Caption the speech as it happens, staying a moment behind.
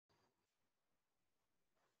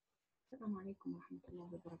السلام عليكم ورحمة الله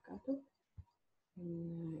وبركاته.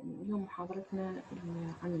 اليوم محاضرتنا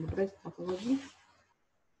عن البريست باثولوجي.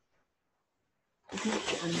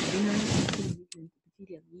 بنحكي عن benign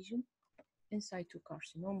epithelial lesion in situ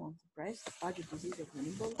carcinoma of the breast, pathology disease of the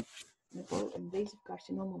nipple, invasive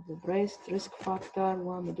carcinoma of the breast, risk factor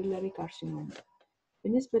وmedullary carcinoma.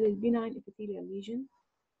 بالنسبة للbenign epithelial lesion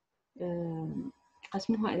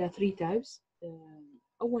قسموها إلى 3 types.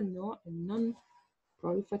 أول نوع non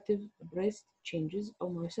proliferative breast changes أو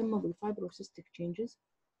ما يسمى بالfibrocystic changes.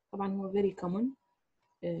 طبعا هو very common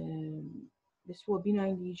بس هو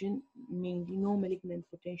benign lesion mainly no malignant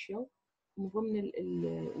potential. من ضمن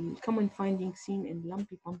ال common findings seen in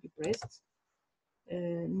lumpy pumpy breasts.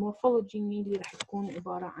 المورفولوجي mainly راح تكون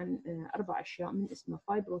عبارة عن 4 أشياء من اسمه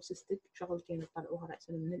fibrocystic، شغلتين تطلعوها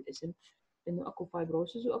رأسا من الاسم إنه أكو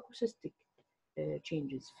fibrosis وأكو cystic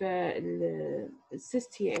changes.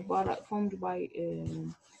 فالسيست هي عبارة formed by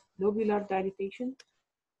lobular dilatation،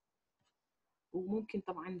 وممكن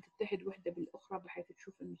طبعا تتحد وحدة بالأخرى بحيث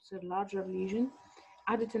تشوف إنه تصير larger lesion،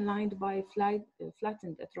 عادة lined by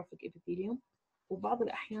flattened atrophic epithelium، وبعض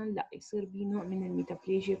الأحيان لا يصير بيه نوع من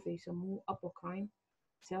الميتابليجيا فيسموه apocrine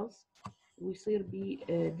cells، ويصير بيه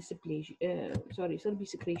dysplasia يصير بيه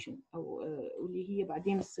secretion أو واللي هي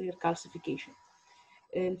بعدين تصير calcification.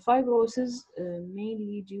 الفايبروسز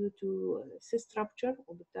mainly due to cyst rupture،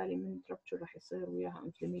 وبالتالي من rupture راح يصير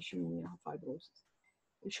وياها inflammation وياها fibrosis.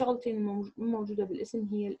 الشغلتين الموجودة بالاسم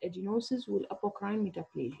هي الأدينوسيس والأبوكراين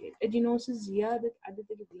ميتابليجيا. الأدينوسيس زيادة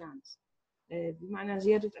عدد الجلانز، بمعنى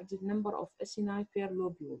زيادة عدد number of acini per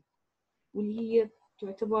lobule، واللي هي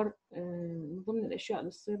تعتبر من ضمن الأشياء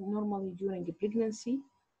اللي تصير normally during pregnancy،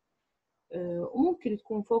 وممكن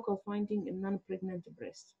تكون focal finding in non-pregnant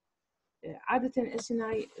breast. عادة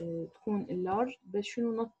acini تكون large بس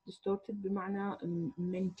شنو not distorted، بمعنى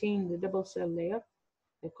maintain the double cell layer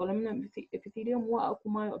columnar epithelium واكو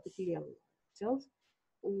مايو epithelial cells،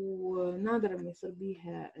 ونادرا ما يصير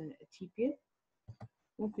بيها اتيبيا.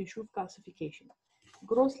 ممكن نشوف calcification.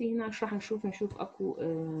 جروسلي هنا ايش راح نشوف اكو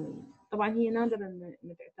طبعا هي نادرا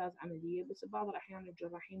ما تعتاز عمليه، بس بعض الاحيان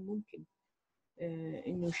الجراحين ممكن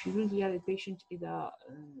انه يشيلون ديال البيشنت اذا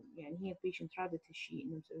يعني هي البيشنت رادت هالشيء،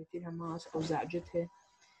 انه مسويت لها ماس او زعجتها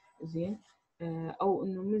زين، او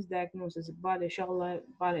انه مس دايجنوسيس بباله شغله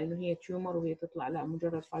بباله انه هي تيومر وهي تطلع لا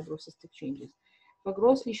مجرد فايبروسيستيك تشينجز.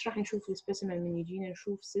 فجروسلي ايش راح نشوف السبيسيمن من يجينا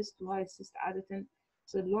نشوف سيست، وهاي السيست عاده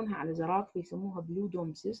تصير لونها على زرار فيسموها بلو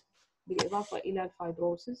دوم سيست، بالاضافه الى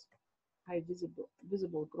الفايبروسيس هاي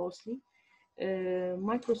فيزيبل جروسلي.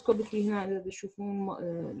 مايكروسكوبيكلي هنا اذا تشوفون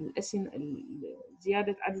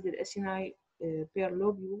زياده عدد الاسيناي بير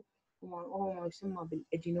لوبيول وهو ما يسمى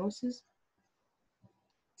بالادينوسيس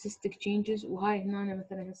cystic changes. وهاي هنا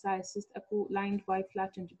مثلا هسه السيست اكو lined by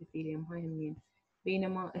flattened epithelium، هاي همين،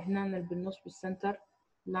 بينما هنا بالنص بالسنتر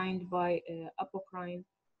lined by apocrine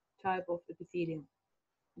type of epithelium.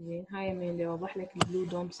 زين هاي همين اللي يوضح لك البلو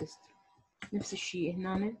دوم سيست. نفس الشيء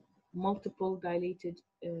هنا multiple dilated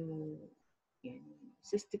يعني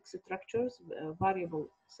cystic structures variable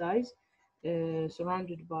size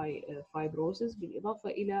surrounded by fibrosis، بالإضافة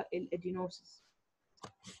إلى الأدينوسيس.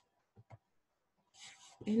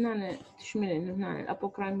 هنا تشمل انه هنا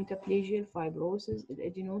الابوكراين ميتابليجيا، الفايبروسيس،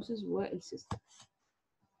 الادينوسيس والسيست.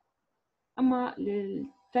 اما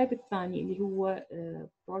للتايب الثاني اللي هو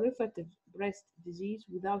proliferative breast disease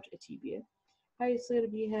without atipia، هاي يصير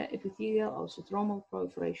بيها epithelial او stromal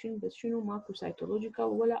proliferation بس شنو ماكو cytological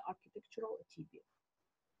ولا architectural atipia.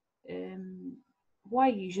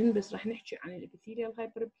 هواي يجن بس راح نحكي عن الابيثيليال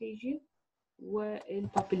هايبربليجيا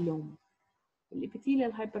والبابيلوما.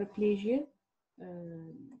 الابيثيليال هايبربليجيا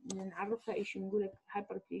نعرفها ايش نقول لك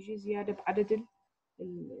هايبربليجيا زياده بعدد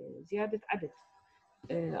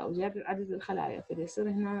او زياده عدد الخلايا، فيصير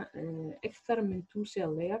هنا اكثر من 2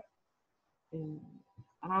 cell layer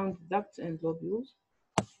around ducts and lobules.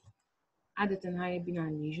 عاده هاي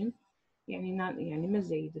benign lesion يعني ما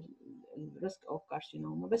زايد الريسك اوف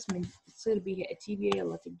كارسينوما، بس من تصير بيها اتيبيا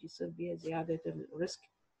يلا تبدي يصير بيها زياده الريسك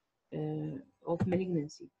اوف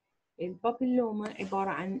malignancy. البابيلوما عبارة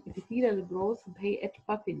عن epithelial growth بهيئة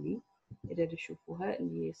بابيلي إذا تشوفوها،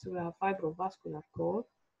 اللي يصير لها fibrovascular core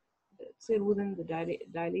تصير within the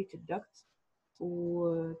dilated ducts،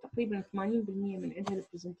 وتقريبا 80% من عندها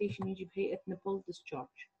البرزنتيشن يجي بهيئة nipple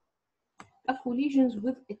discharge. أكو lesions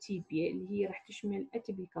with atipia اللي هي راح تشمل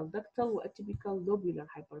atypical ductal و atypical lobular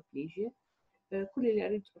hyperplasia. كل اللي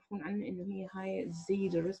أريد تعرفون عنه إنه هي هاي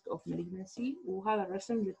تزيد الريسك أوف malignancy، وهذا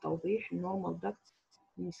الرسم للتوضيح. النورمال duct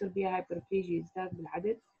إن يصير بيها هايبربليجيا يزداد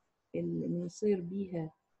بالعدد، إن يصير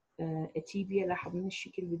بيها أتيبيا لاحظ من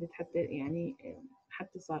الشكل بدت حتى يعني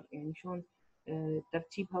حتى صار يعني شلون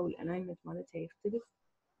ترتيبها والألاينمنت مالتها يختلف.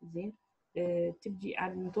 زين. تبدي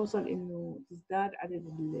عاد توصل إنه تزداد عدد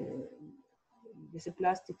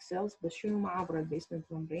الديسبلاستيك سيلز، بس شنو ما عبر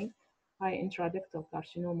البيسمنت ممبرين، هاي انترادكتال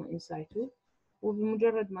كارسينوما ان سايتو.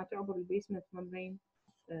 وبمجرد ما تعبر البيسمنت ممبرين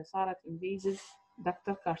صارت انفيزيف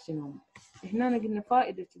دكتال كارسينوما. هنا قلنا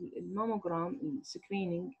فائدة الماموجرام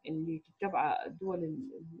السكرينينج اللي تتبعه دول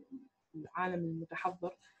العالم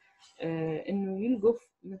المتحضر، انه يلقف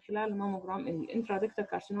من خلال الماموجرام الانترادكتال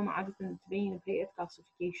كارسينوما عادة تبين بهيئة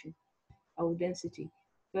كالسيفيكيشن او density،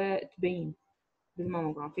 فتبين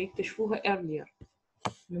بالماموجرام فيكتشفوها earlier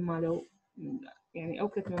مما لو يعني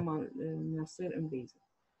أوقت مما تصير انفيزيف.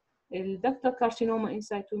 الدكتال كارسينوما ان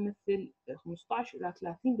سايتو يمثل 15 إلى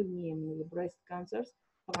 30% من البريست كانسرز.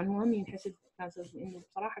 طبعا هو هم ينحسب كانسرز لأنه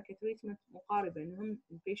بصراحة كتريتمنت مقاربة، إنه هم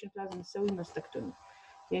البيشنت لازم يسوي ماستكتومي،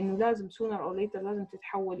 لأنه لازم sooner or later لازم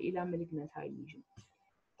تتحول إلى malignant high lesion.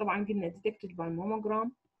 طبعا قلنا detected by mammogram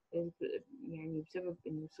يعني بسبب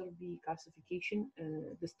إنه يصير به calcification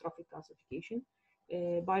dystrophic calcification.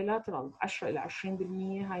 bilateral 10 إلى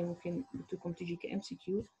 20%، هاي ممكن بدكم تجي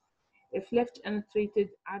كMCQ. if left untreated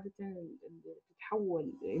عادة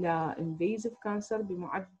تتحول إلى invasive cancer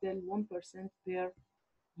بمعدل 1% per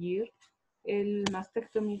year.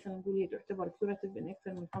 الماستكتومي خلينا نقول هي تعتبر curative in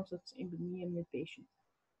أكثر من 95% من البيشنت.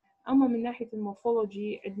 أما من ناحية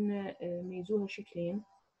المورفولوجي عندنا ميزوها شكلين،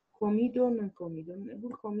 كوميدو ونون كوميدو.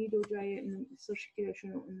 نقول كوميدو جاية إنه يصير شكلها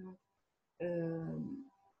شنو، إنه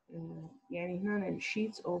يعني هنا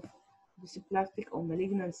الشيتس of dysplastic أو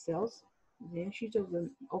malignant cells. زين. sheet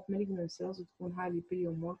of malignant cells تكون highly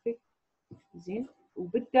pleomorphic. زين.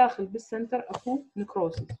 وبالداخل بالسنتر أكو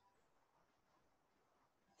necrosis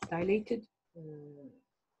dilated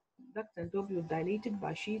duct and tubule dilated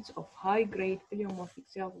by sheets of high-grade pleomorphic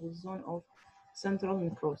cells with zone of central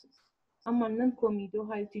necrosis. أما النون كوميدو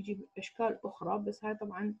هاي تيجي بأشكال أخرى، بس هاي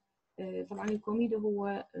طبعا الكوميدو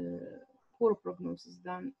هو poor prognosis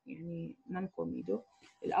than يعني نون كوميدو.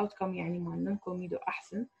 الأوتكم يعني مال نون كوميدو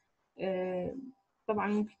أحسن. طبعا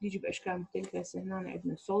ممكن تيجي بأشكال مختلفة. هسه هنا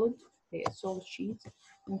عندنا solid، هيئة solid sheet،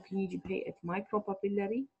 ممكن يجي بهيئة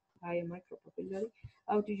micropapillary، هاي micropapillary،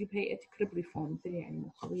 أو تيجي بهيئة كريبريفورم مثل يعني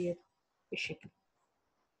مخوية الشكل.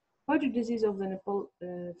 Hodge disease of the nipple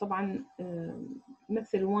طبعا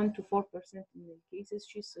مثل 1 to 4% من الكيسز.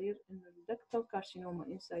 شو يصير إنه الدكتال كارسينوما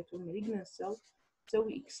in situ malignant cell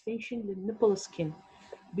تسوي extension للنبل سكين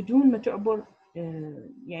بدون ما تعبر،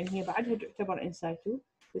 يعني هي بعدها تعتبر in situ،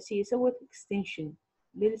 بس هي سوت extension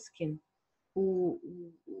للسكين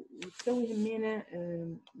وتسوي همينة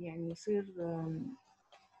يعني يصير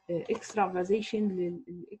extravasation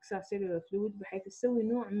للإكسترا سيلولار فلويد، بحيث تسوي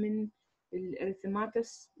نوع من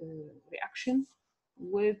الاريثماتس رياكشن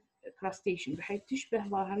وكراستيشن، بحيث تشبه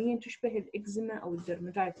ظاهريا تشبه الإكزيما أو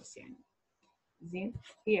الدرماتيتس يعني. زين.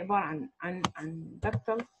 هي عبارة عن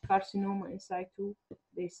دكتال كارسينوما إن سايتو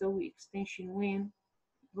بيسوي إكستنشن وين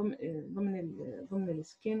ضمن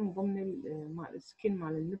السكين وضمن السكين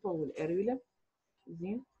مال النبل والأريولا.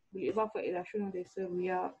 زين. بالإضافة إلى شنو دا يصير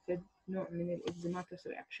وياه نوع من الإكزيماتوس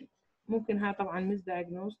رياكشن. ممكن هاي طبعا مس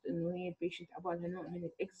دايجنوست إنه هي البيشنت عبالها نوع من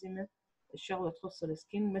الإكزيما، الشغلة تخص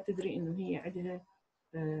السكين، ما تدري إنه هي عندها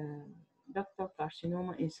دكتال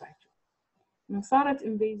كارسينوما إن سايتو. من صارت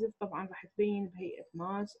invasive طبعا راح تبين بهيئة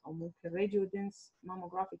ماس أو ممكن radio dense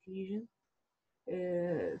mammographic lesion.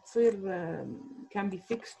 تصير can be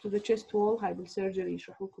fixed to the chest wall. هاي بالسيرجري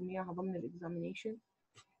يشرحوا لكم إياها ضمن الإكزامينيشن.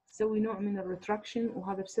 تسوي نوع من الريتراكشن،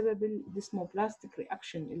 وهذا بسبب الديسموبلاستيك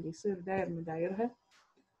رياكشن اللي يصير داير مدايرها،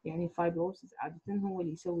 يعني الفايبروسيس عادة هو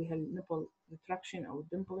اللي يسوي هالنبل ريتراكشن أو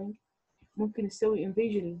الدمبلينج. ممكن تسوي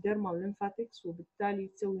انفيجن للديرمال ليمفاتكس، وبالتالي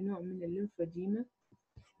تسوي نوع من الليمفاديما،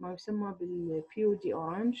 ما يسمى بالبيودي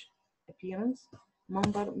أورانج appearance،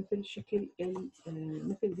 منظر مثل شكل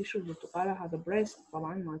مثل قشر البرتقالة. هذا بريست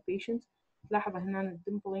طبعا مال بيشنت. لاحظ هنا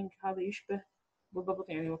الدمبلينج هذا يشبه بالضبط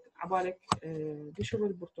يعني عبالك قشر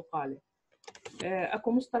البرتقالة.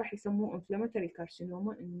 اكو مصطلح يسموه inflammatory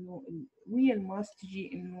carcinoma، انه ويا الماس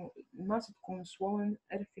تجي انه الماس تكون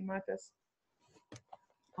swollen erythematous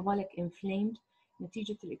عبالك inflamed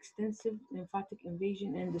نتيجة الاكستنسيف lymphatic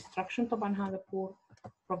invasion and destruction. طبعا هذا poor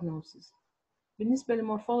prognosis. بالنسبة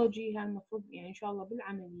للمورفولوجي هاي المفروض يعني إن شاء الله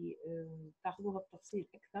بالعملي تاخذوها بتفصيل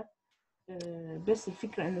أكثر، بس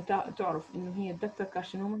الفكرة إنه تعرف إنه هي الدكتال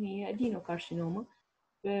كارسينوما هي أدينو كارسينوما،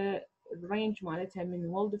 فالرينج مالتها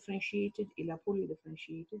من well differentiated إلى poorly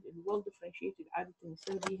differentiated. ال well differentiated عادة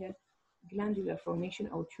يصير بيها glandular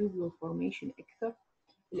formation أو tubule formation أكثر،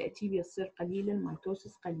 الأتيبيا تصير قليلا،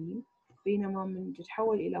 ميتوسيس قليل، بينما من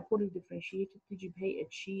تتحول إلى poorly differentiated تجي بهيئة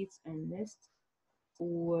sheets and nests.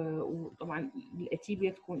 وطبعا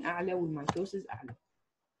الاتيبيا تكون اعلى والميتوسيس اعلى.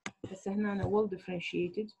 هسه هنا أنا well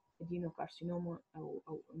differentiated adenocarcinoma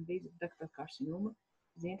او invasive ductal carcinoma.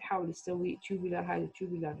 زين تحاول تسوي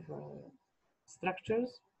tubular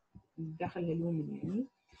structures داخل الهلومن يعني.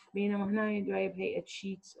 بينما هنا جايه بهيئه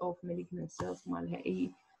sheets of malignant cells ما لها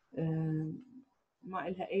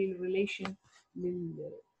اي relation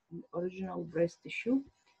للاوريجينال breast tissue.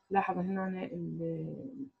 لاحظ هنا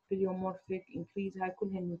البليومورفيك انكريز هاي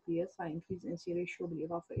كلها النيوكليوس، هاي انكريز ان سي ريشيو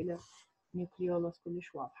بالاضافه الى نيوكليولس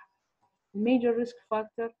كلش واضحه. الميجر ريسك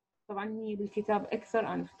فاكتور طبعا هي بالكتاب اكثر،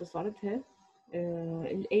 انا اختصرتها.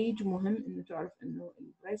 الايج مهم انه تعرف انه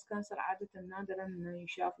البريست كانسر عاده نادرا انه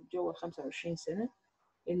يشاف بجو 25 سنه.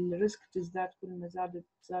 الريسك تزداد كل ما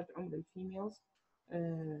زاد عمر الفيميلز.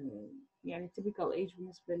 يعني typical age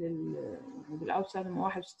بالنسبه بالاوتسايد هم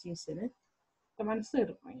 61 سنه. طبعا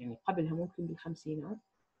يصير يعني قبلها ممكن بالخمسينات.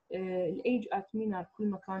 الايج ات مينار كل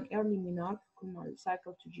ما كان early مينار كل ما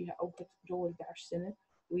السايكل تجيها اوقات جو 11 سنه،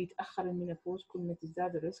 ويتاخر المينوبوز كل ما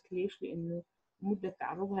تزداد الريسك. ليش؟ لانه مده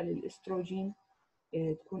تعرضها للاستروجين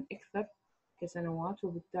تكون اكثر كسنوات،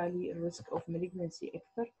 وبالتالي الريسك اوف مالجنسي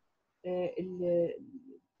اكثر.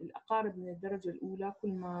 الاقارب من الدرجه الاولى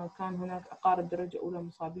كل ما كان هناك اقارب درجه اولى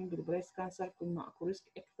مصابين بالبريست كانسر كل ما اكو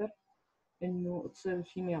ريسك اكثر انه تصير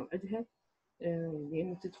الفيميل عندها،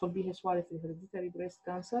 لانه تدخل بيها سوالف الهيريديتاري بريست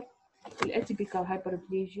كانسر. الاتيبيكال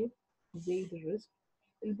هايبربليجيا تزيد الريسك.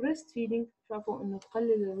 البريست فيدنج شافوا انه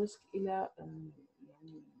تقلل الريسك الى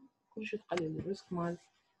يعني كلش تقلل الريسك مال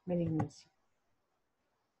مالجنسي.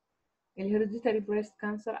 الهيريديتاري بريست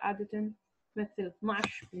كانسر عاده تمثل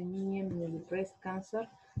 12% من البريست كانسر.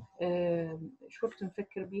 شو وقت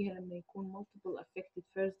نفكر بيها؟ لما يكون multiple affected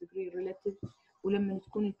first degree relative، ولما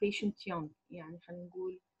تكون البيشنت young، يعني خلينا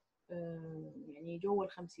نقول يعني جو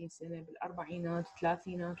 50 سنة، بالأربعينات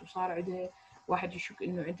ثلاثينات، وصار عندها واحد يشك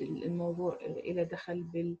إنه عند الموضوع إلى دخل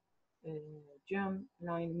بالجيرم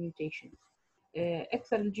لاين ميوتيشن.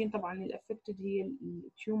 أكثر الجين طبعا الأفكتد هي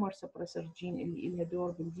التيومر سبريسر جين اللي لها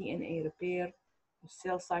دور بالدي ان اي ريبير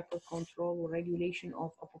والسيل سايكل كنترول والريجوليشن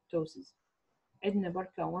اوف apoptosis. عندنا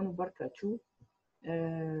بركة 1 وبركة 2.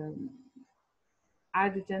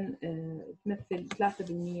 عادة تمثل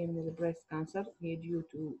 3% من البريست كانسر هي due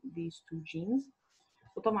to these two genes.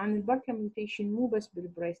 وطبعا البركة ميوتيشن مو بس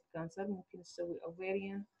بالبريست كانسر، ممكن تسوي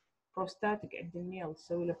ovarian بروستاتيك عند الميل،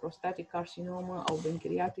 تسوي له بروستاتيك كارسينوما أو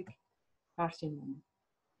بنكرياتيك كارسينوما.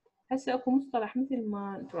 هسه اكو مصطلح مثل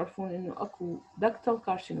ما تعرفون انه اكو دكتال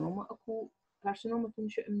كارسينوما، اكو كارسينوما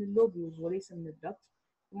تنشأ من اللوبيولز وليس من الدكت،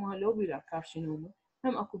 اسمها لوبيولار كارسينوما.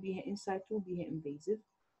 هم اكو بيها انسايتو وبيها انفيزيف.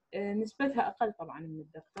 نسبتها اقل طبعا من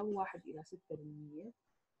الدكتال، 1 إلى 6%.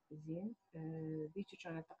 زين ذيك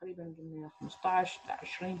كانت تقريبا قلنا 15 ل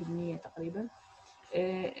 20% تقريبا.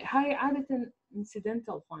 هاي عادة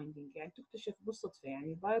incidental finding، يعني تكتشف بالصدفة،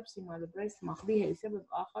 يعني بايوبسي مال البريست ماخذيها لسبب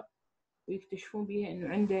آخر ويكتشفون بيها انه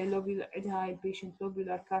عندها هاي البيشنت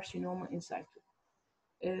لوبيولار كارسينوما انسايتو.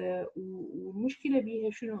 والمشكله بيها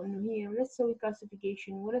شنو؟ انه هي ولا تسوي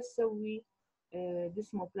كلاسيفيكيشن ولا تسوي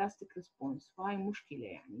ديسموبلاستيك ريسبونس، فهاي مشكله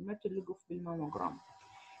يعني ما تلقف بالماموجرام.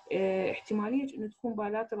 احتماليه انه تكون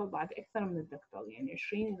بايلاترال بعد اكثر من الدكتال، يعني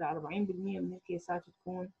 20 الى 40% من الكيسات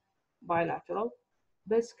تكون بايلاترال،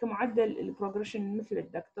 بس كمعدل البروجريشن مثل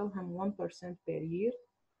الدكتال هم 1% per year.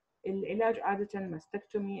 العلاج عادة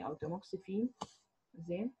ماستكتومي أو تاموكسيفين.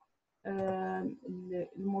 زين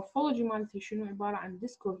المورفولوجي مالتها شنو؟ عبارة عن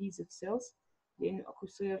ديسكوهيزيف سيلز، لأنه أكو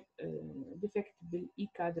يصير ديفكت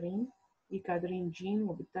بالإيكادرين جين،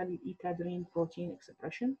 وبالتالي الإيكادرين بروتين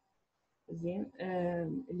إكسبريشن. زين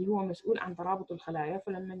اللي هو مسؤول عن ترابط الخلايا،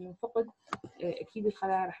 فلما ينفقد أكيد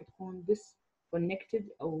الخلايا راح تكون disconnected،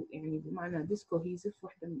 أو يعني بمعنى discohesive،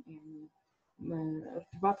 وحدة يعني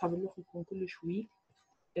ارتباطها باللوح يكون كلش ويك.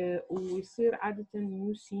 ويصير عادة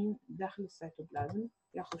ميوسين داخل السيتوبلازم،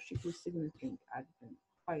 ياخذ شكل السيجنترينج عادة،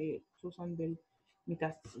 هاي خصوصا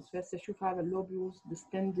بالميتاستاسيس. فهسه شوف هذا اللوبيولز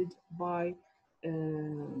distended by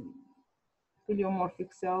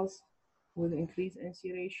pleomorphic cells with increased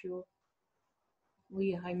NC ratio،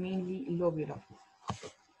 وهي هاي mainly اللوبيولار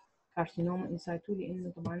كارسينوما انسايتو، لأنه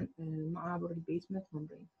طبعا معابر البيسمنت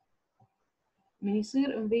ممبرين. من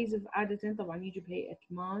يصير invasive عادة طبعا يجي بهيئة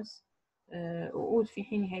ماس، وقود في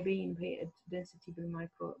حينها يبين بهيئة density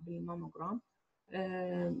بالماموجرام.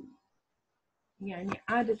 يعني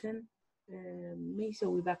عادة ما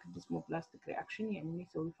يسوي ذاك الديسموبلاستيك رياكشن، يعني ما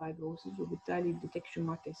يسوي فايبروسيس، وبالتالي الديتكشن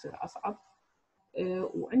مالته يصير أصعب.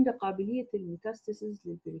 وعنده قابلية الميتاستاسيس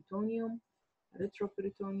للبريتونيوم،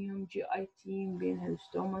 ريتروبريتونيوم، جي اي تي بينها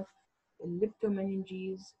الستومك،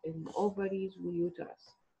 الليبتومننجيز، الاوفريز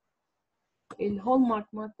واليوترس. الهول مارك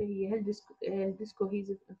مالته هي هيلدس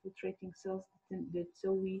كوهيزيف انفلتريتنج سيلز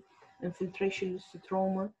تسوي انفلتريشن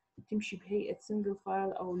للستروما، تمشي بهيئة سنجل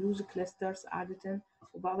فايل أو لوز كلاسترز عادة،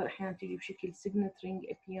 وبعض الأحيان تيجي بشكل سيجنت رينج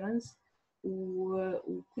appearance،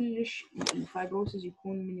 وكلش الفايبروسيس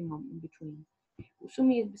يكون مينيمم in between.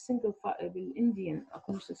 وسميت بالسنجل بالانديان،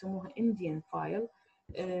 اكو يسموها انديان فايل.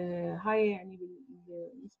 هاي يعني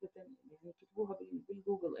نسبة يعني تكتبوها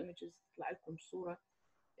بالجوجل ايمجز تطلع لكم صورة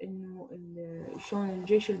انه شلون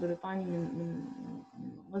الجيش البريطاني من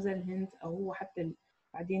غزا الهند، او هو حتى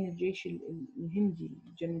بعدين الجيش الهندي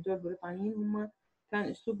جندول البريطانيين هم كان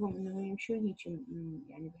اسلوبهم انهم يمشون هيك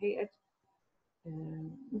يعني بهيئة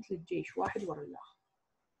مثل الجيش واحد ورا الاخر.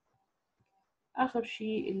 آخر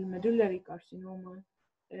شيء الميدولاري كارسينوما،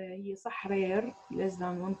 هي صح رير less than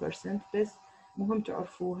 1%، بس مهم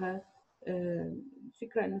تعرفوها.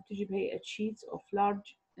 الفكرة إنه تجي بهيئة sheets of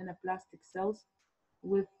large anaplastic cells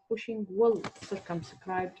with pushing well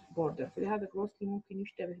circumscribed border، فلهذا grossly ممكن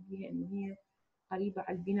يشتبه بها إنه هي قريبة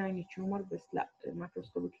على البناين تيومر، بس لا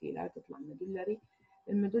مايكروسكوبيكلي لا تطلع ميدولاري.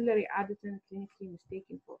 الميدولاري عادة clinically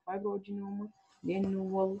mistaken for fibroadenoma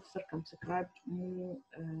لأنه well circumscribed، مو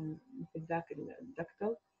مثل ذاك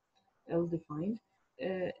الدكتل ill defined.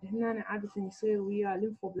 هنا عادة يصير ويا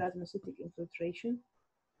lymphoblastmacytic infiltration،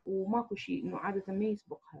 وماكو شيء إنه عادة ما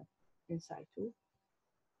يسبقها in situ.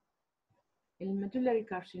 الميدولاري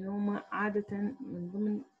كارسينوما عادة من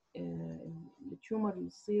ضمن التيومر اللي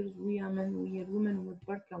تصير ويا women with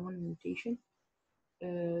BRCA1 mutation.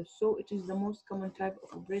 So it is the most common type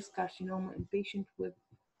of breast carcinoma in patients with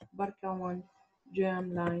BRCA1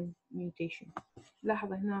 germline mutation.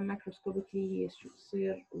 لاحظ هنا microscopically هي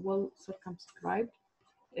تصير well circumscribed،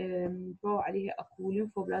 نطلع عليها اكو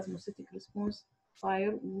lymphoblastmacytic response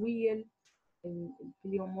صاير ويا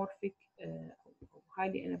البليومورفيك او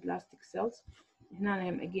highly anaplastic cells. هنا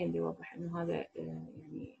هم again بيوضح انه هذا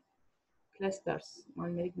يعني clusters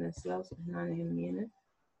مال malignant cells هنا همينه،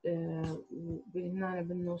 وهنا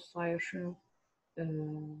بالنص صاير شنو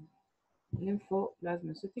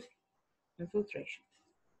lymphoblastmacytic infiltration.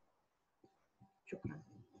 شكرا.